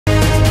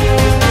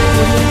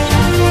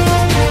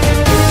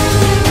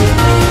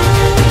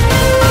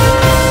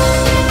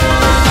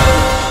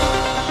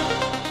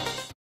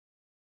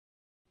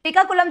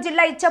శ్రీకాకుళం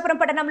జిల్లా ఇచ్చాపురం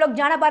పట్టణంలో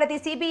Gnanabharathi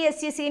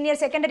CBSE senior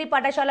secondary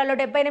పాఠశాలలో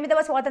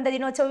 78వ స్వాతంత్ర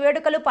దినోత్సవ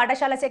వేడుకలు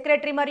పాఠశాల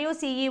సెక్రటరీ మరియు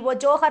సీఈఓ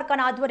జోహర్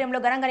ఖాన్ ఆధ్వర్యంలో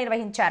ఘనంగా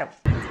నిర్వహించారు.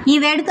 ఈ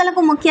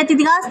వేడుకలకు ముఖ్య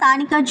అతిథిగా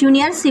స్థానిక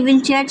junior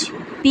civil judge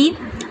P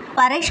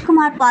Paresh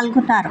Kumar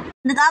పాల్గొన్నారు.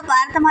 ముందుగా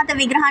భారతమాత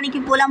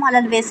విగ్రహానికి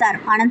పూలమాలలు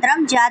వేశారు.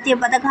 అనంతరం జాతీయ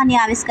పతాకాన్ని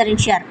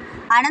ఆవిష్కరించారు.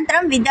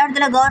 అనంతరం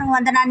విద్యార్థుల గౌరవ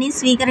వందనాన్ని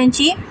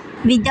స్వీకరించి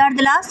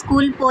విద్యార్థుల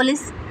స్కూల్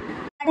పోలీస్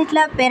క్యాడెట్ల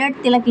పెరేడ్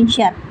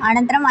తిలకించారు.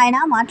 అనంతరం ఆయన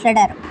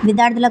మాట్లాడారు.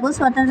 విద్యార్థులకు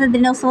స్వతంత్ర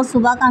దినోత్సవ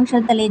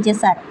శుభాకాంక్షలు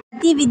తెలియజేశారు.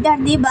 ప్రతి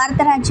విద్యార్థి భారత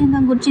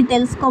రాజ్యాంగం గురించి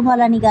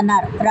తెలుసుకోవాలని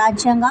అన్నారు.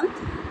 రాజ్యాంగం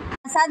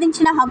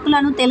ప్రసాదించిన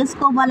హక్కులను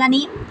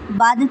తెలుసుకోవాలని,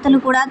 బాధ్యతలు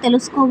కూడా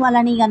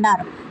తెలుసుకోవాలని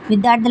అన్నారు.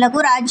 విద్యార్థులకు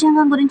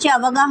రాజ్యాంగం గురించి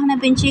అవగాహన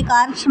పెంచే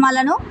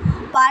కార్యక్రమాలను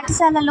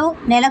పాఠశాలలో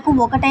నెలకు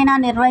ఒకటైనా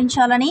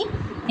నిర్వహించాలని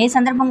ఈ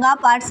సందర్భంగా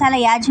పాఠశాల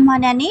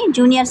యాజమాన్యాన్ని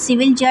junior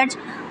civil judge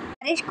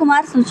Paresh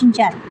Kumar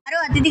సూచించారు. మరో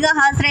అతిథిగా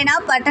హాజరైన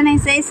పట్టణ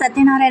ఎస్ఐ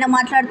సత్యనారాయణ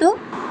మాట్లాడుతూ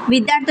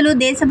విద్యార్థులు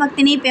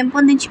దేశభక్తిని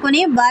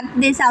పెంపొందించుకుని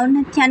భారతదేశ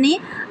ఔన్నత్యాన్ని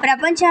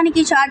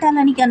ప్రపంచానికి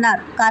చాటాలని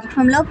అన్నారు.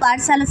 కార్యక్రమంలో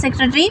పాఠశాల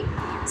సెక్రటరీ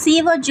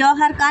సీఈఓ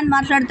జోహర్ ఖాన్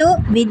మాట్లాడుతూ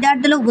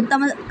విద్యార్థులు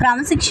ఉత్తమ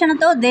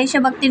క్రమశిక్షణతో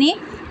దేశభక్తిని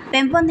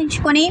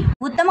పెంపొందించుకొని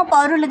ఉత్తమ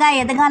పౌరులుగా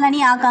ఎదగాలని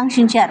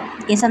ఆకాంక్షించారు.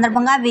 ఈ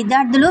సందర్భంగా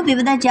విద్యార్థులు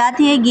వివిధ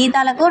జాతీయ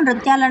గీతాలకు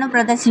నృత్యాలను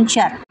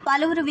ప్రదర్శించారు.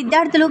 పలువురు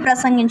విద్యార్థులు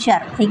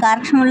ప్రసంగించారు. ఈ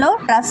కార్యక్రమంలో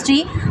ట్రస్టీ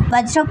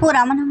వజ్రపు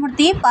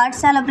రమణమూర్తి,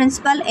 పాఠశాల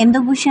principal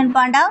Indubhushan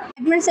panda,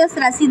 administrators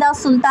రసీదా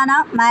Sultana,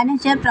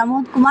 manager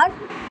Pramod Kumar,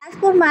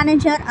 transport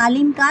manager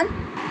Aleem Khan,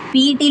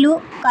 పీఈటీలు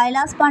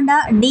Kailash panda,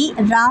 D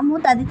రాము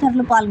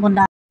తదితరులు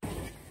పాల్గొన్నారు.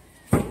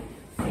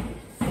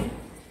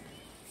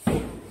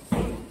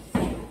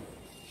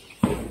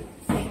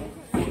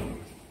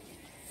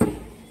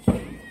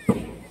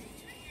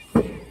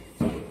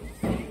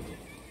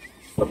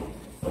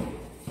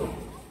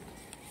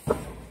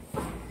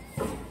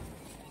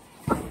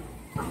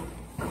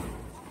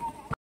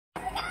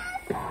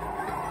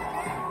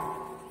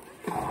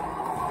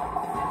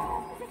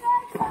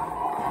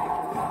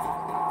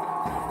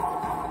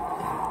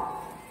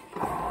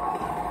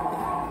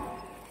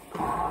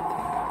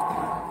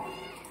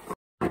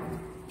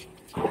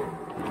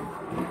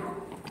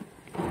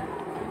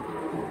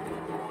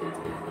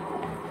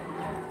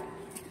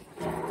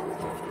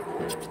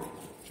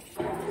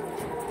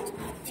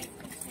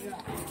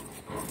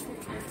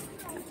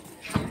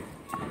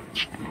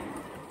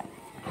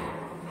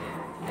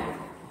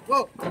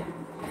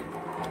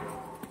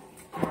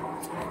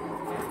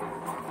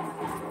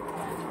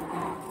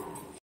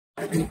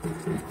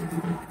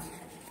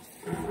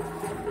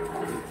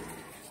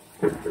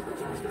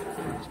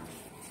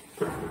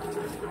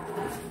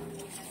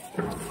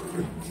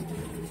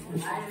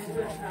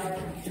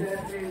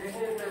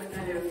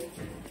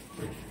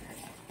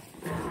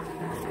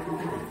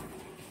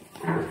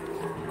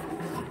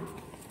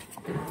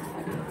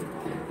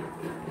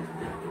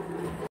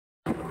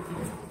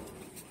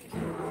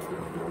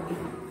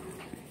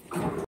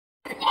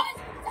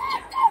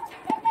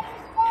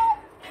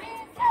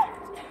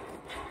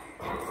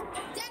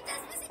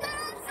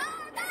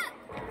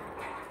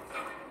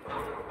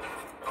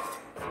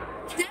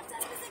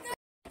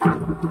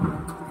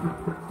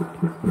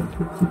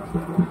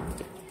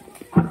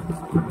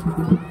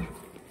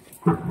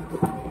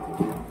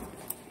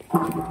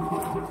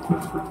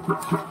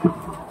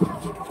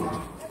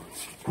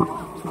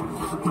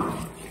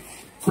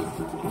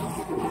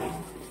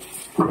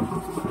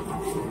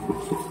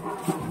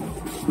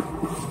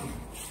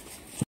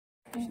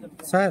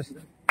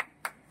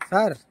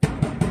 Sir.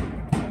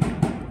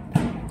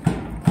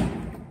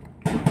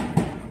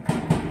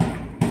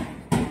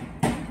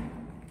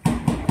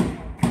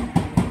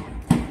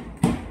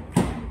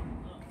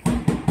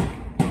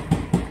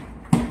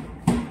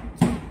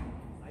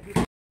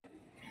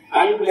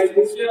 And my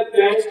sincere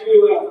thanks to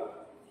your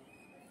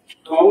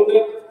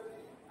founder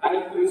and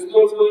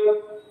principal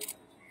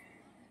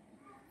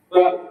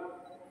for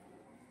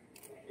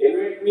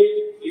inviting me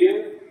here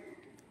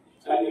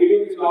and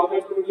giving this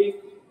opportunity.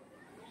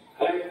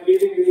 I am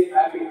feeling very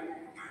happy.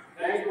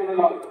 Thanks one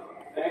and all.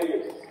 Thank you.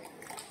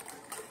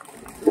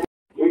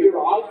 You should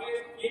always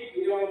keep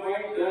in your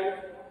mind that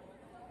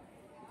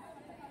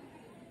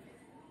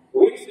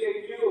we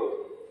secure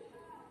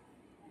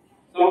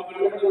some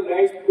fundamental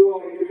rights to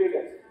our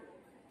individuals.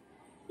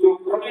 To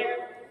protect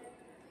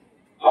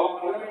our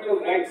fundamental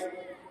rights,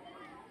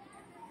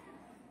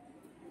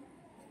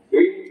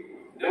 we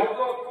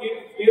never feel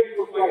fear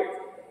to fight.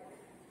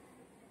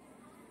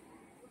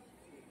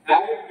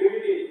 Having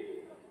ability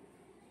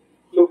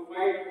to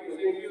fight to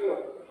secure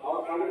our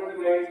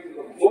fundamental rights is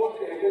the most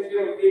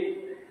essential thing.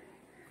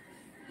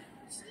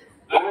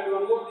 And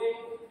one more thing,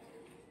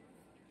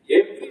 I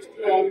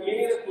am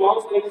giving a small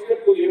selection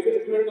to every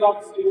student of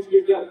this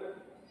institution.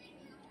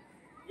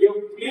 You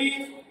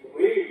please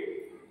read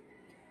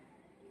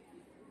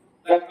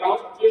the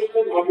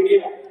Constitution of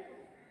India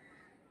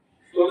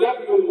so that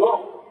you know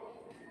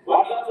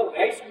what are the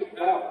rights you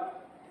have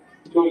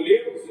to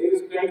live in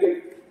this country.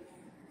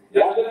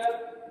 As well as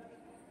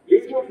you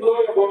should know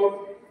about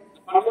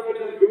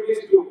fundamental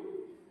duties too.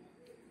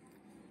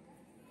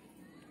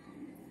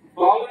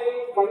 following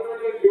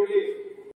fundamental duties